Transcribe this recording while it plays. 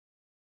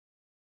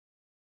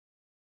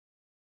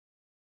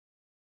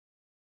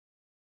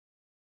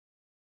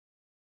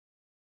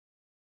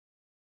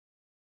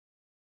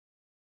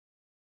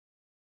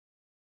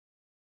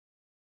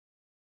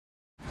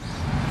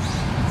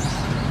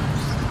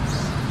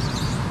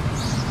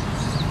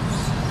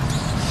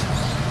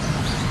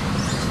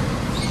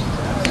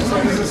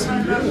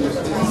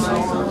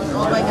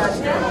Oh my gosh.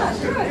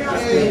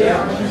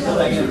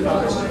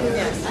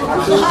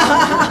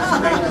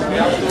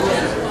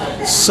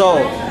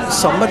 So,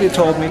 somebody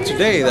told me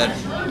today that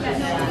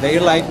they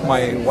like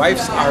my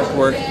wife's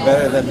artwork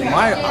better than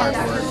my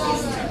artwork.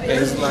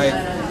 It's like,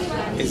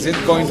 is it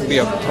going to be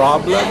a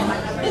problem?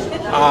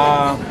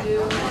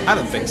 I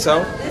don't think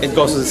so. It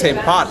goes to the same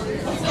pot,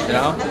 you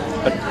know?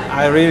 But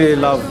I really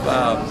love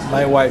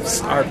my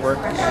wife's artwork,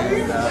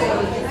 and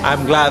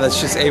I'm glad that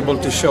she's able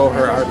to show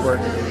her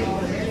artwork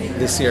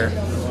this year.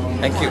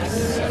 Thank you.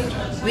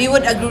 We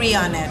would agree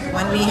on it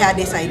when we had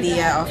this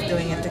idea of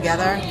doing it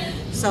together.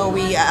 So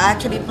we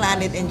actually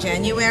planned it in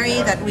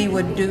January that we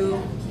would do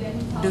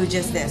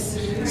just this.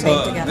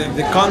 So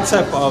the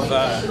concept of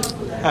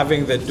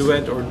having the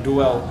duet or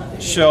duel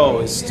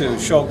show is to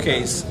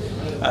showcase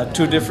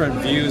two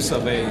different views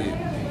of a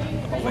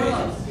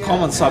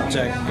common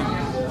subject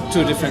in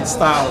two different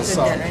styles.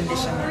 So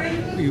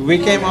we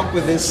came up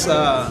with this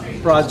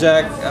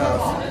project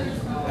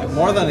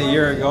more than a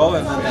year ago,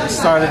 and then we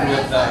started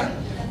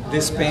with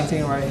this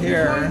painting right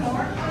here.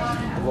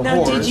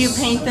 Now, did you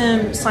paint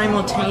them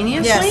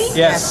simultaneously? Yes.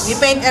 Yes. We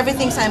paint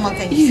everything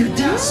simultaneously. You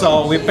did?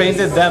 So we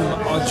painted them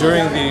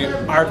during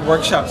the art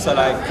workshops that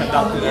I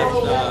conducted.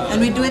 And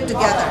we do it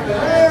together.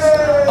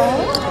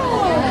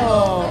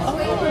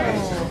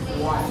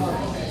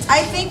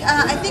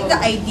 I think the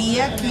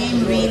idea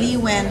came really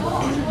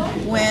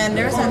when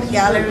there's a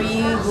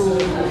gallery who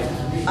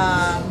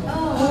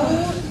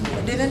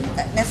didn't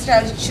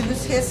necessarily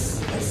choose his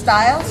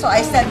style. So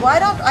I said, why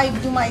don't I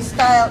do my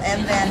style,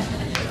 and then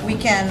we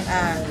can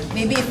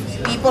maybe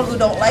if people who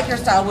don't like your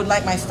style would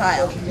like my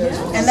style.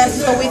 And then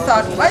so we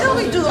thought, why don't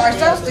we do our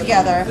styles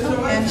together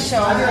and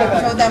show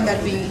them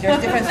that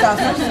there's different styles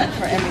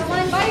for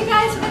everything.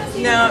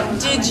 Now,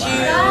 do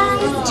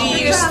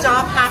you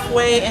stop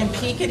halfway and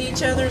peek at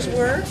each other's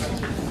work?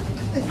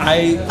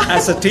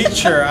 As a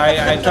teacher,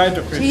 I try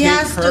to critique He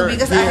has her. to,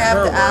 because I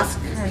have to ask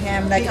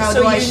him, like, how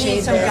do I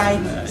shade some this?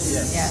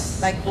 guidance.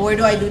 Yes, like where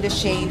do I do the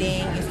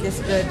shading? Is this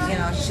good? You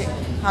know,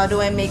 how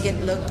do I make it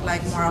look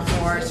like more a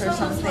horse or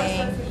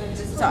something?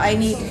 So I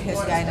need his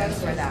guidance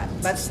for that.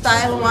 But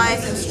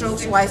style-wise and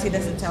strokes-wise, he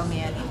doesn't tell me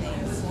anything.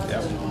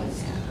 Yeah.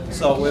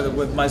 So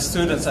with my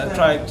students, I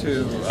try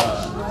to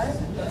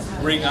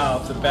bring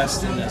out the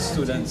best in the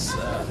students'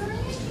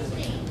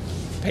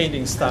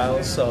 painting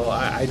style. So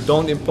I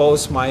don't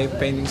impose my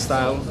painting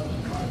style.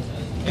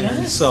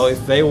 And so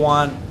if they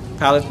want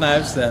palette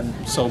knives, then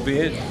so be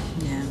it.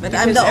 Yeah, but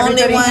Because I'm the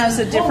only everybody one. has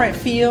a different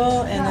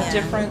feel and a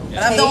different.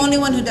 But I'm the only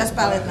one who does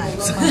palette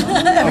knives.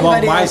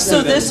 Among my So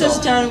students, this is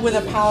done with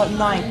a palette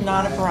knife,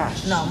 not a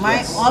brush. No,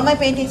 all my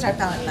paintings are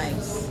palette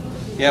knives.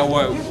 yeah.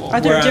 Are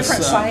there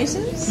different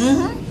sizes?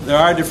 There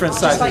are different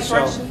sizes. like so,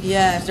 brushes?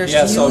 Yes, there's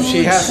yeah. So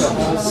she huge. has a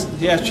whole.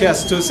 Yeah, she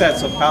has 2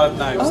 sets of palette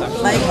knives.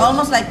 Like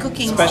almost like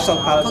cooking Special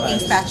palette cooking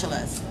knives.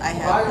 spatulas. I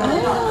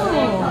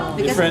have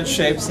Different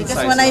shapes and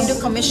because sizes. when I do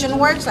commission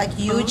works, like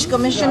huge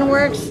commission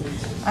works,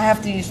 I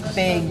have to use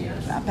big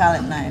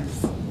palette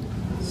knives.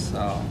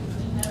 So.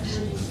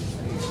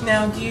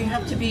 Now, do you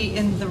have to be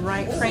in the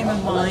right frame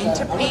of mind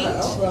to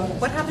paint?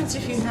 What happens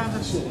if you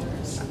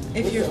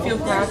feel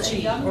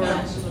grouchy or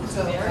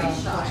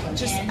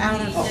just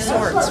out of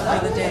sorts for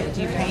the day?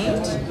 Do you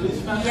paint?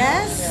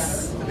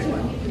 Yes.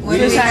 When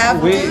we have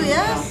to,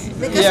 yes.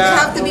 Because we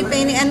have to be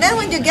painting. And then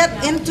when you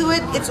get into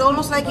it, it's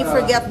almost like you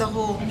forget the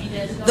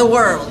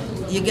world.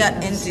 You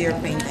get into your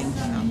painting.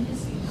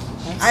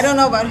 I don't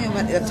know about him,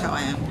 but that's how I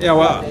am. Yeah,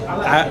 well,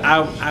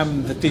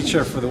 I'm the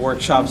teacher for the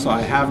workshop, so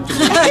I have to be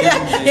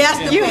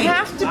You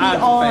have to be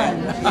on.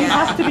 You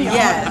have to be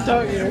on,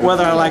 don't you?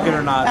 whether I like it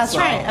or not. That's so.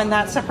 right, and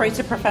that separates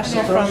a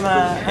professional from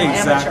an amateur.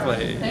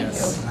 Exactly,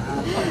 yes.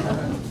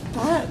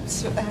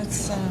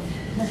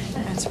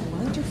 That's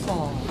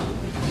wonderful.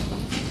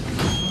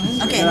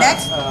 Okay,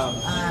 next.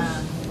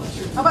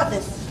 How about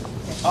this?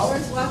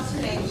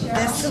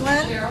 This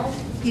one,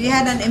 he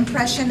had an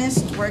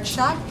impressionist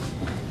workshop.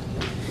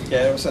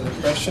 Yeah, it was an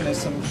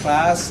Impressionism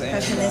class. And,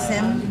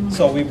 Impressionism.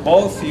 so we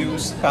both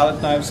used palette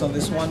knives on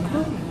this one.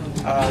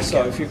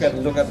 So if you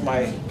can look at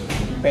my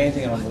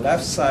painting on the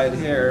left side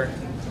here,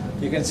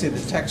 you can see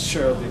the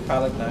texture of the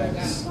palette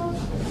knives.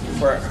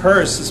 Where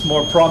hers is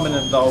more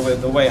prominent though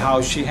with the way how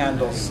she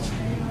handles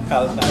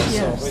palette knives,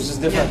 so, which is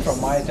different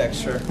from my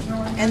texture.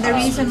 And the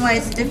reason why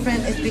it's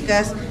different is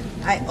because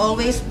I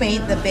always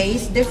paint the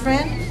base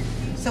different.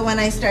 So when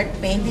I start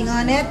painting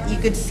on it, you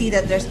could see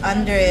that there's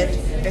under it,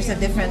 there's a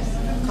different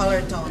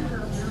color tone.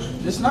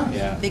 It's not,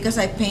 yeah. Because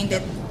I paint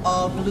it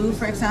all blue,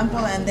 for example,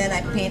 and then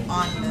I paint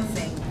on the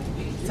thing.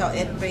 So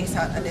it brings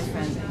out a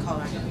different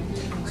color.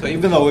 So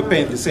even though we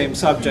paint the same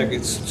subject,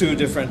 it's 2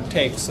 different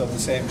takes of the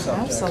same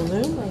subject.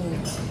 Absolutely.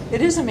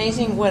 It is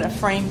amazing what a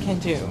frame can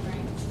do.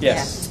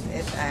 Yes.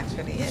 It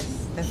actually is.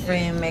 The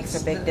frame makes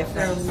a big They're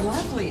difference.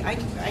 lovely. I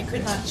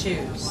could not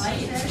choose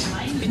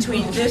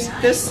between this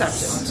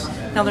subject.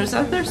 Now there's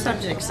other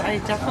subjects I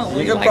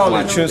definitely You could like probably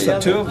one over choose the the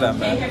 2 other. of them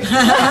then.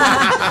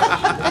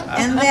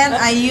 And then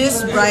I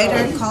use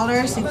brighter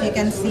colors. If you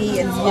can see,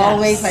 it's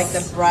always like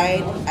the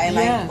bright. I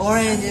like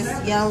oranges,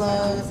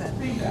 yellows.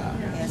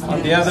 And,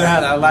 On the other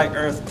hand, I like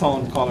earth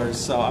tone colors,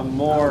 so I'm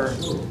more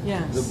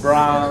the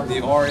brown, the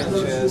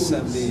oranges,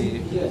 and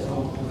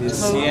the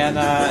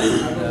sienna,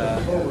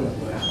 and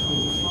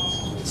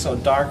so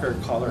darker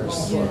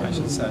colors, I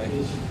should say.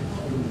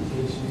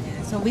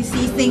 So we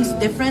see things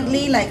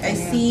differently. Like I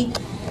see,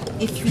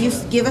 if you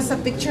give us a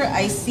picture,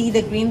 I see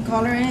the green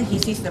color in it, he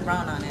sees the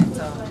brown on it.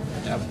 So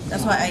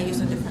that's why I use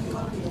a different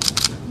color.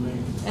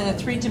 And a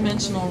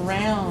three-dimensional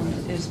round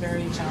is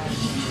very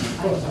challenging.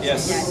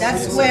 Yes. Yeah,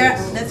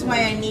 that's why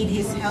I need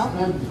his help.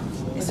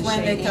 It's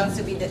when it comes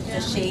to be the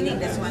shading,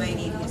 that's when I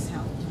need his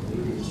help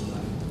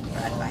for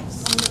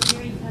advice.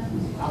 Okay.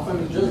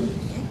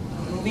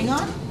 Moving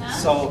on.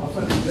 So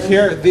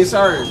here, these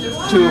are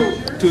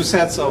two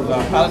sets of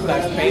palette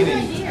knife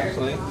painting.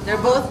 Actually, they're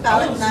both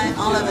palette knife.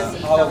 All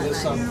of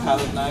this are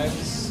palette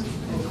knives.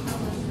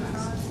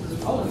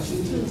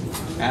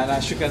 And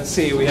as you can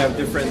see, we have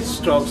different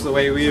strokes the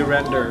way we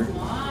render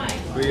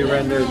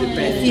the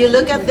painting. If you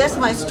look at this,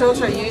 my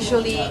strokes are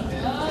usually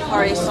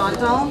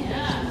horizontal,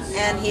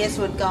 and his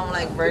would come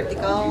like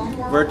vertical.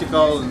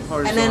 Vertical and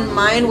horizontal. And then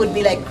mine would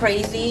be like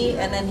crazy,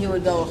 and then he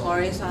would go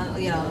horizontal,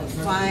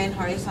 fine,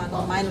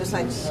 horizontal. Mine was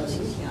like,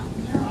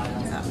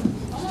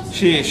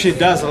 She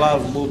does a lot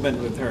of movement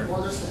with her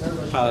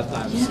palette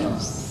knives. So.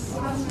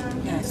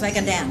 Yeah, it's like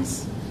a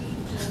dance.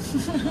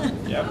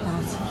 Yep.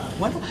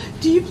 What?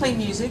 Do you play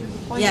music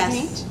while you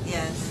paint?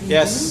 Yes.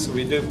 Yes,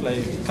 we do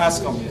play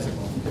classical music.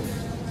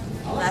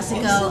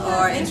 Classical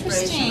or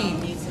inspirational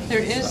music. There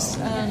is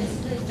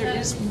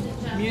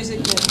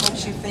music that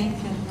helps you think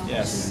and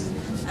yes.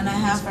 And I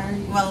have,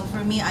 well,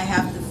 for me, I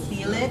have to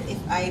feel it. If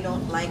I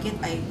don't like it,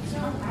 I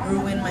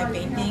ruin my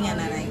painting and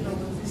then I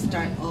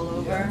start all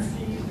over.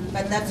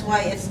 But that's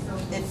why it's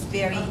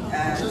very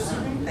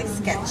like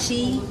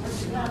sketchy,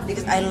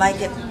 because I like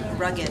it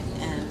rugged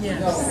and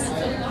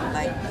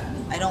like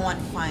I don't want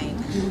fine.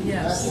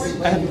 Yes.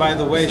 And by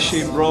the way,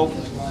 she broke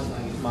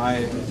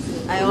my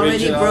I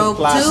already broke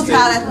plastic, 2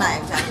 palette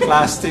knives. Actually.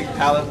 Plastic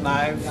palette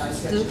knife.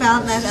 2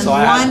 palette knives and So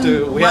one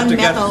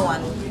metal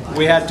one.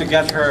 We had to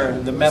get her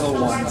the metal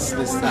ones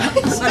this time.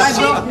 But I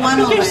broke one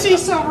already. Because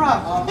she's so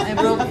rough. I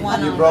broke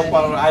one. You broke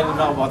one. I don't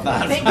know about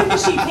that. Thank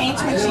goodness she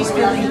paints when she's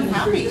feeling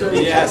happy.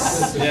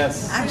 Yes,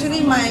 yes.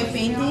 Actually, my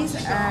paintings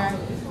are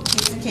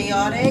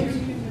chaotic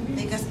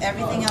because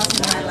everything else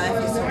in my life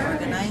is so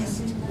organized.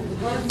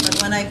 But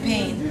when I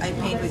paint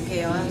with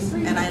chaos,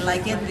 and I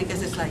like it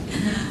because it's like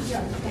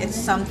it's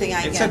something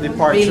I It's can a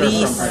departure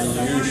release. from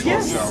her usual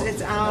Yes, self.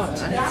 it's out.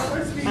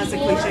 As a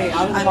cliche,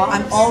 out of the box.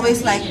 I'm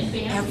always like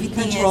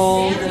everything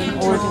Controlled is and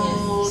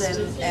controlled and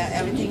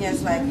everything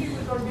is like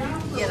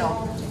it's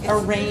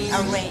Arranged.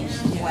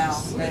 Well,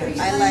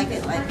 I like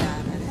it like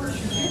that.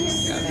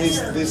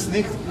 This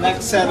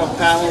next set of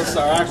panels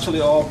are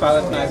actually all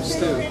palette knives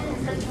too.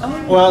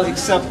 Well,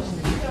 except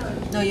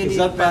No, you is need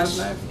that brush.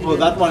 palette knife? Well,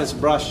 that one is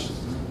brush.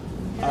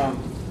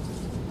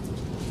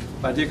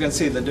 But you can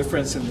see the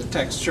difference in the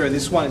texture.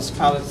 This one is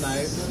palette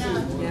knife.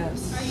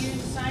 Yes.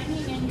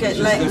 Good,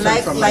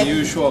 Different from my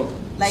usual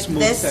like smooth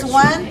this texture.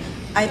 one,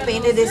 I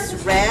painted this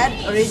red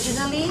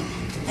originally,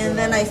 and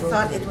then I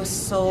thought it was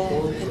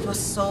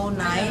so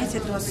nice.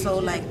 It was so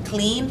like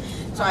clean.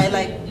 So I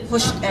like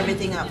pushed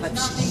everything up like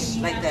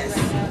this.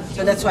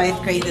 So that's why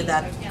it created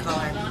that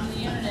color,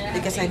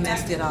 because I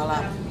messed it all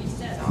up.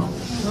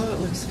 Oh, it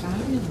looks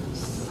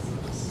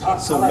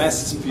fabulous. So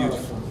mess is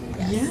beautiful.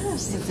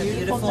 Yes, It's a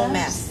beautiful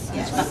mess.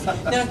 Yes,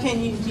 Now, do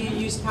you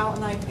use palette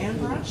knife and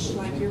brush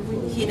like you're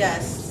reading? he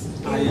does.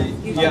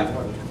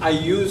 I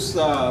use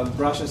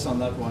brushes on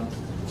that one.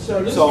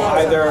 So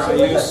either I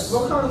use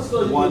one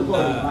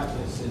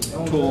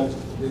tool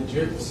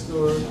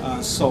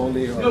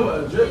solely,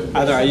 or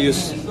either I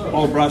use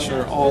all brush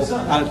or all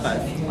palette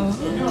knife.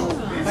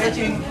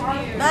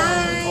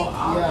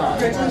 Bye.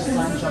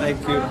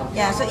 Thank you.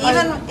 Yeah. So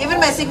even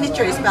my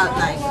signature is palette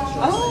knife.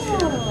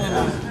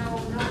 Oh.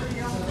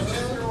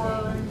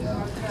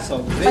 So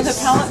Are the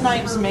this, palette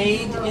knives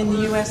made in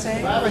the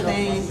USA? Or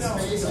they?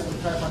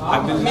 I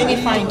believe Many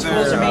fine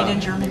tools are they're, made in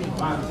Germany.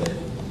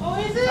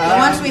 The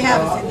ones we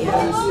have is in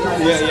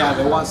here. yeah,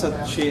 the ones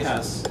that she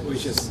has,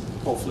 which is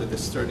hopefully the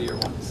sturdier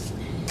ones.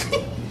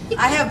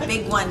 I have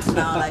big ones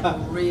now, like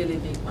really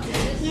big ones.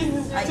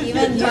 I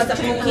even use a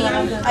cookie.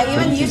 I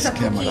even use a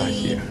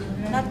cookie.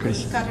 Not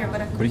cookie cutter, but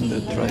a Bring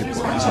cookie the tripod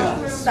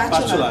spatula.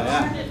 Spatula,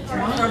 yeah.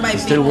 For my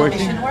Still big working?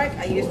 commission work,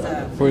 I use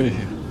a Where is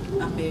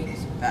big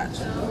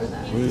spatula.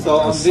 it? So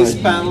on this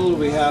panel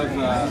we have,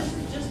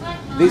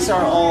 these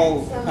are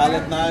all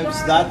palette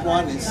knives. That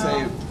one is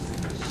I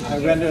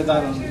render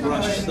that on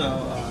brush,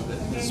 so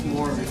it's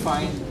more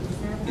refined.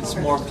 It's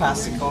more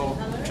classical,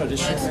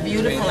 traditional. It's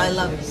beautiful. I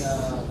love it.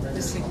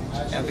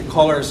 And the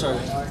colors are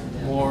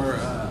more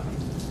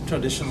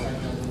traditional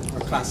or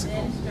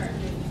classical.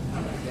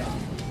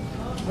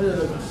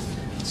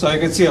 So you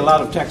can see a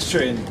lot of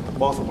texture in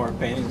both of our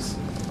paintings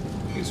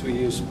because we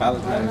use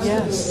palette knives.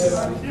 Yes.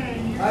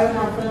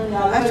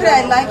 Actually,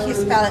 I like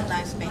his palette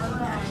knives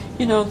painting.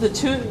 You know,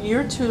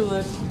 your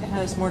tulip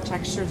has more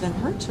texture than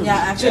her tulip. Yeah,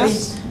 actually.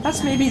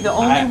 That's maybe the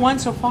only one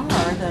so far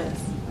that.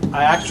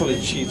 I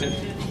actually cheated.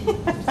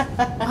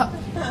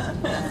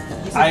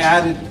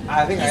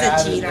 I think I He's a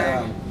added.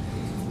 cheater.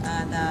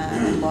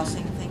 The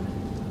embossing thing.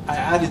 I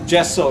added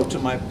gesso to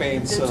my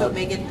paint To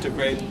make it- to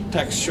create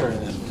texture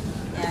in it.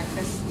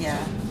 Yeah,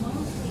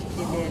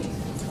 he did.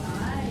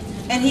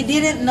 And he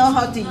didn't know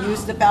how to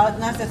use the palette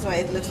knife. That's why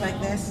it looks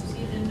like this.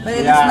 But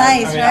it looks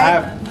nice, I mean,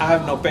 right? I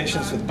have no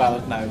patience with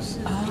palette knives.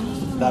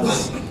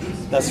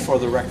 That's for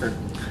the record.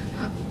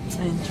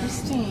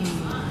 Interesting.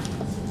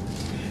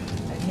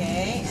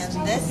 Okay, and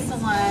this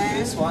one.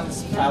 This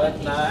one's palette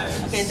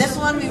knife. Okay, this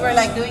one we were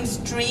like doing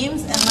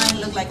streams, and mine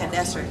looked like a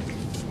desert.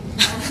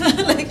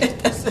 Like a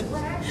desert.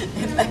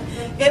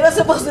 It was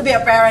supposed to be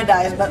a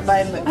paradise, but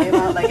mine came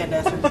out like a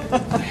desert.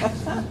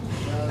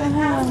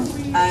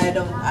 I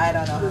don't know how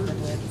to do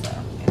it. So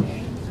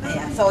anyway.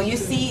 Yeah. So you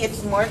see,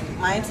 it's more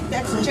mine's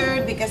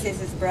textured because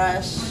this is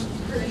brush.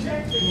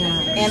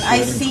 Yeah. And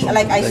I see,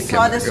 like I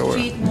saw the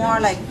street more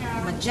like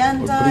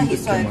magenta. He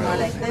saw it more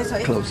like this. So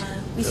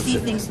we see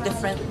things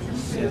differently.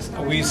 Yes,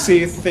 we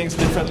see things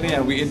differently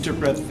and we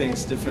interpret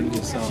things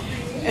differently. So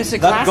It's a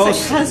that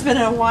classic husband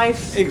and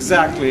wife.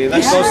 Exactly.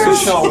 That goes to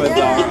show with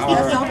our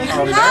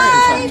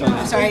marriage,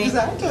 actually. Sorry,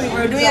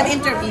 we're doing an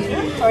interview.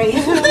 Sorry.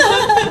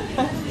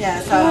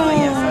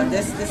 So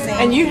this the same.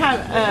 And you have,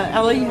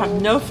 Ella, you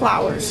have no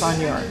flowers on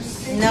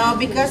yours. No,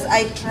 because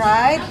I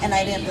tried and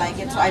I didn't like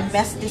it, so I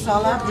messed this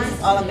all up. This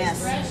is all a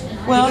mess.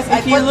 Well, because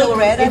I put the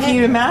red on if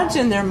you it.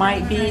 imagine there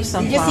might be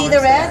some Did you see flowers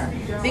the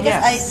red? there. Because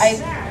Yes.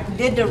 I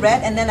did the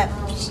red and then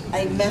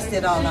I messed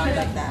it all up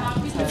like that.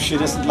 If she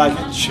doesn't like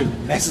it, she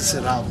messes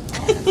it up.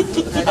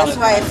 So that's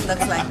why it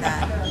looks like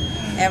that.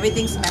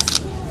 Everything's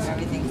messy.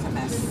 Everything's a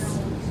mess.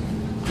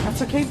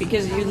 That's okay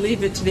because you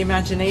leave it to the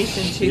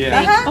imagination to Yeah.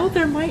 think, Uh-huh. oh,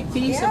 there might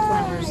be some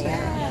flowers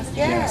there.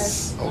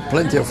 Yes. Oh,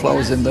 plenty of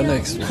flowers in the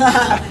next one.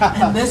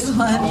 And this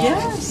one.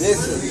 Yes.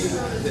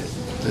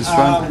 This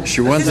one,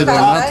 she wanted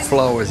palette not knife?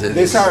 flowers. It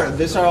These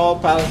is. are all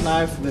palette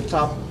knife. The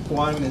top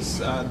one is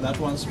that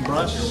one's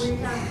brush.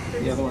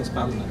 The other one's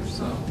palette knife.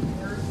 So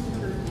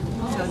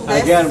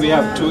This again, we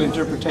have one- two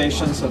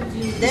interpretations of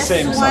the This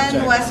same one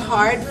subject. was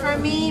hard for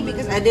me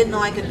because I didn't know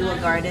I could do a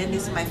garden.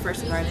 This is my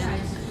first garden.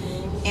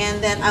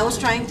 And then I was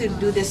trying to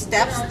do the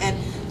steps, and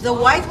the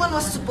white one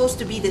was supposed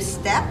to be the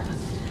step,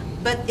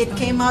 but it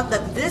came out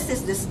that this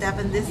is the step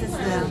and this is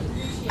the...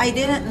 I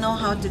didn't know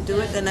how to do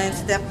it, and I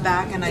stepped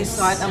back and I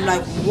saw it. I'm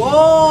like,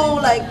 whoa,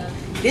 like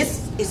this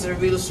is a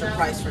real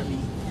surprise for me,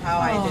 how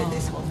I did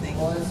this whole thing.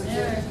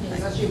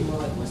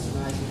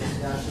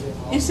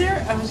 Is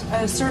there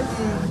a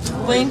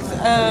certain length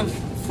of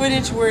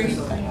footage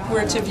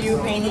where to view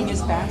painting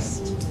is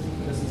best?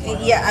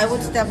 Yeah, I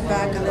would step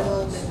back a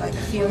little bit, like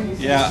a few.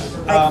 Yeah,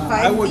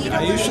 Like 5 feet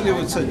I usually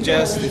would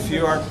suggest if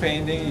you are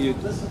painting, you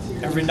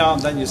every now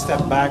and then you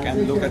step back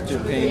and look at your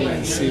painting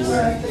and see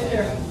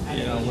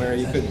where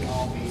you could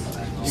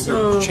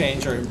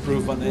change or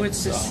improve on it.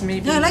 What's this, So,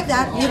 maybe? No, I like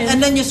that. And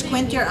then you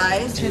squint your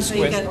eyes so you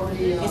squint.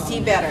 you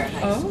see better.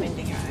 Like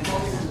squinting your eyes.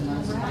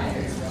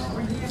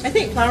 I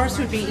think flowers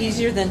would be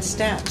easier than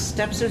steps.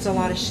 Steps, there's a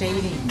lot of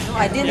shading. No,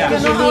 I didn't Yeah.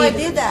 even know how I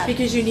did that.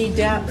 Because you need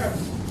depth.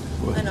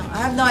 I know. I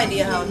have no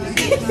idea how to do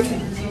it.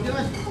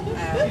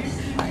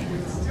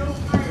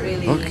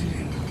 Really. Okay.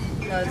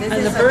 No, this And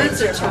is the a birds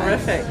big are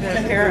surprise. terrific. The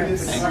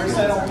parrots. Parrots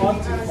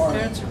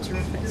are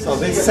terrific. So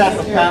this set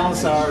of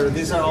panels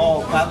these are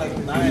all palette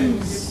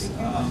knives.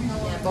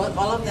 Yeah,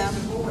 all of them.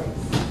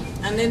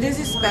 And then this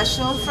is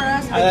special for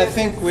us. And I because-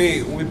 think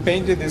we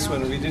painted this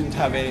when we didn't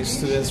have any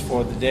students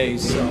for the day,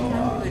 so...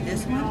 With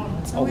this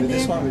one? with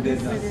this one we did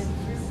that.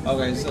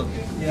 Okay, so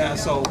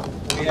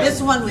we have,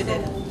 This one we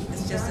did.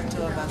 It's just the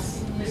two of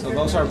us. so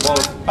those are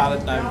both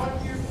palette knife.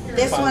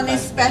 This palette one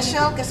is knife.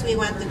 special because we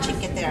went to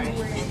Cinqueterre,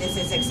 and this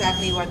is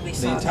exactly what we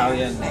saw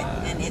Italian, there,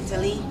 like, in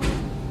Italy.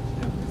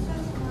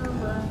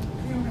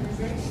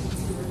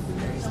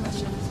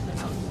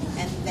 And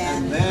And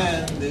then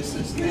then this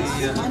is the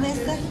one is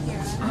the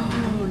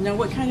Oh, now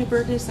what kind of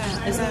bird is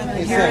that? Is that a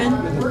it's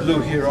heron? the blue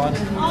heron.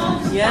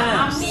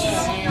 Yes.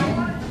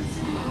 yeah.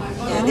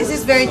 This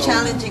is very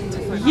challenging to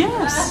put.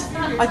 Yes.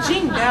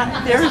 Jean,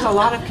 there is a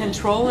lot of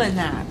control in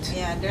that.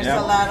 Yeah, there's Yep.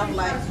 a lot of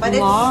like, but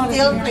Lot it's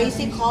of still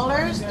crazy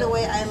colors. The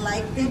way I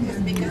liked it is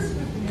because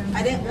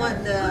I didn't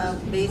want the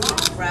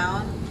basic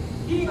brown,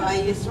 so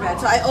I used red.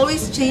 So I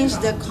always change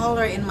the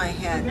color in my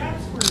head,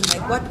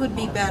 like what would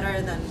be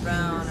better than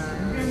brown,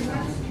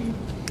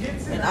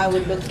 and I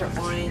would look for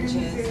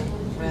oranges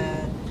and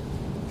red.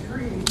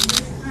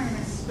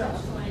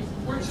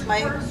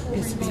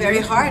 It's very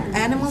hard.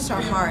 Animals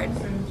are hard.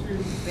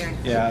 Very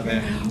hard. Yeah,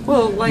 there.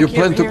 Well, like You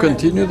plan to your-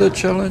 continue the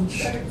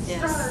challenge?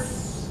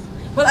 Yes.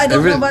 Well, I don't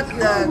Every- know about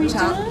the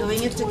child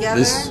doing it together.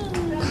 This,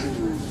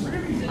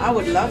 I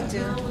would love to.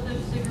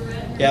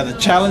 Yeah, the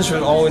challenge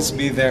will always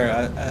be there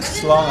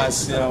as long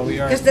as we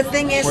are. 'Cause the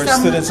thing is, we're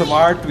some- students of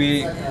art.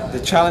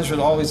 The challenge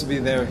will always be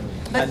there.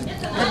 But And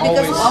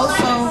because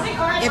also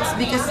it's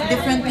because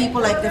different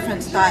people like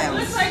different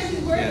styles.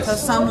 Yes. So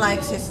some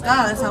likes his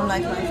style and some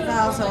like my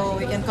style, so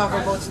we can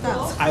cover both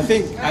styles. I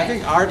think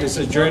art is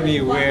a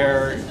journey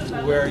where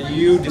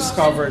you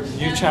discover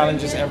new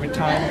challenges every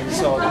time, and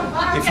so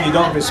if you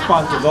don't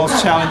respond to those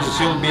challenges,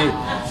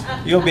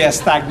 you'll be a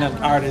stagnant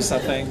artist, I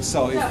think.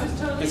 So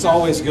it's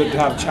always good to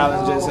have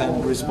challenges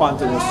and respond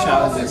to those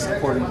challenges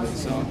accordingly.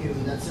 So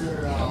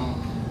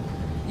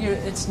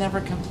It's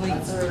never complete.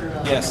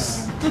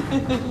 yes,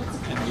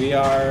 and we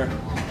are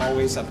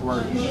always at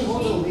work. Yes,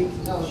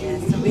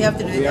 so we have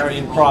to do it. We are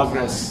in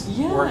progress,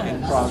 Yes. work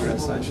in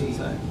progress, I should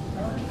say.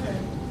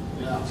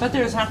 But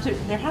there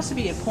has to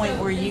be a point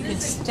where you can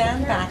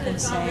stand back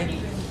and say,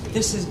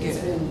 "This is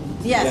good.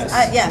 Yes,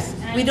 Yes. yes.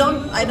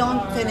 I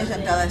don't finish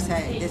until I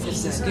say this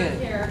This is is good."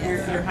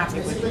 You're happy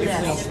with it. You're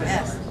Yes, pleased with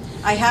it. yes.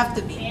 I have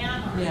to be,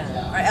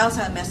 Yeah. or else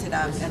I'll mess it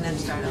up and then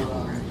start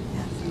over.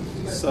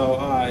 Yes. So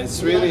it's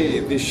really,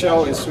 the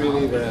show is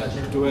really the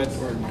duet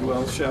or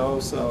duel show.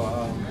 So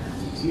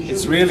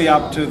it's really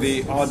up to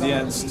the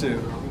audience to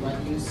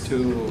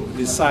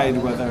decide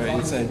whether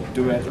it's a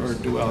duet or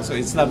duel. So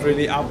it's not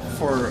really up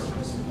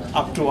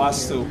to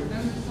us to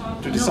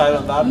decide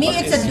on that. Me, but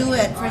it's a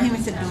duet. For him,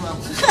 it's a duel.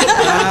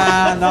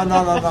 No.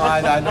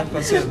 I don't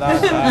consider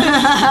that.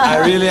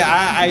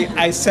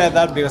 I said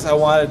that because I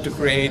wanted to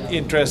create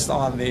interest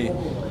on the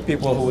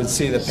people who would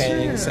see the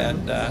paintings,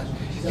 and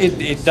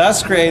it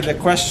does create the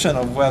question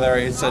of whether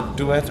it's a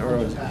duet or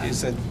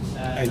is it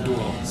a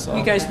duel. So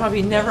You guys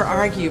probably never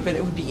argue, but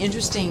it would be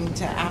interesting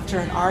to, after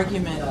an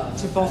argument,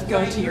 to both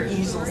go to your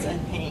easels and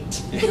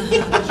paint. I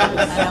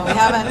know, we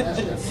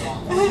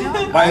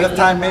haven't. by the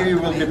time maybe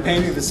we'll be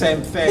painting the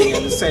same thing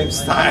in the same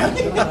style.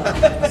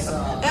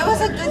 It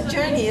was a good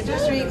journey. It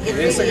was really. It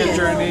is a good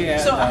journey.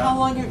 And, So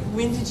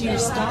when did you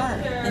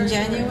start? In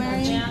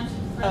January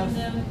Of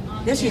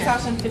this year.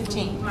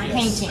 2015,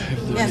 painting,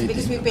 Yes,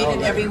 because we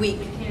painted every week.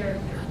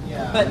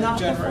 but not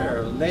January,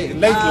 or late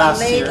last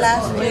late year.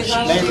 last week.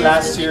 Late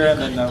last year, and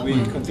then we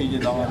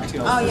continued on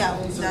until. Oh yeah,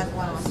 that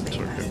one was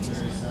late last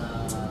year.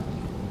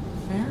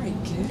 Very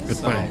good.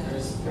 Goodbye.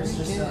 Very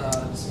good.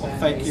 Well,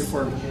 thank you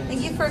for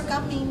Thank you for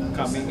coming.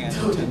 coming and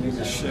attending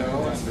the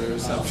show and the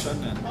reception.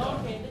 And